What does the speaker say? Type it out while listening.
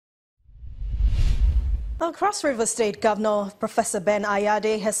Now, Cross River State Governor Professor Ben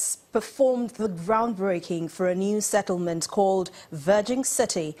Ayade has performed the groundbreaking for a new settlement called Virgin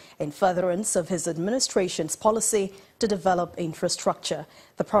City in furtherance of his administration's policy to develop infrastructure.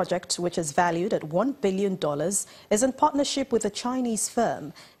 The project, which is valued at $1 billion, is in partnership with a Chinese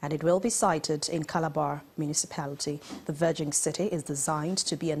firm, and it will be sited in Calabar municipality. The Virgin City is designed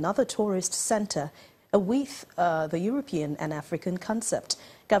to be another tourist center with the European and African concept.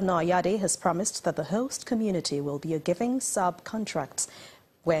 Governor Ayade has promised that the host community will be giving subcontracts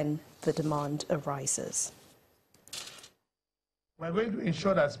when the demand arises. We're going to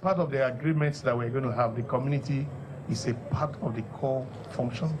ensure that as part of the agreements that we're going to have, the community is a part of the core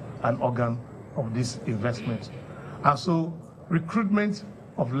function and organ of this investment. And so recruitment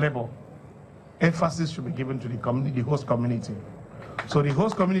of labor, emphasis should be given to the community, the host community. So the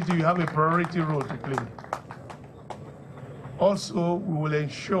host community, you have a priority role to play. Also, we will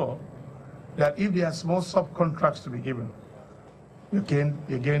ensure that if there are small subcontracts to be given,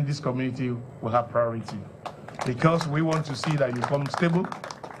 again, this community will have priority. Because we want to see that you become stable.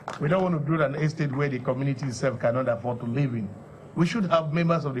 We don't want to build an estate where the community itself cannot afford to live in. We should have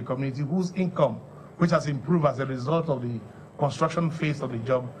members of the community whose income, which has improved as a result of the construction phase of the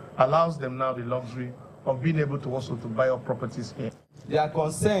job, allows them now the luxury of being able to also to buy up properties here. Their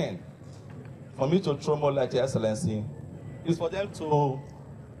concern, for me to throw more light, Your Excellency, is for them to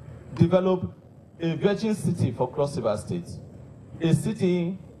develop a virgin city for Cross River State. A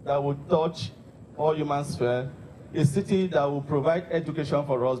city that will touch all human sphere, a city that will provide education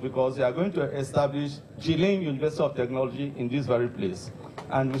for us, because we are going to establish Jilin University of Technology in this very place,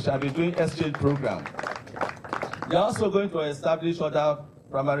 and we shall be doing exchange program. We are also going to establish other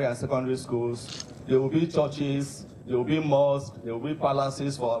primary and secondary schools. There will be churches, there will be mosques, there will be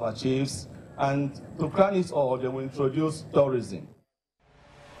palaces for our chiefs, and to crown it all, they will introduce tourism.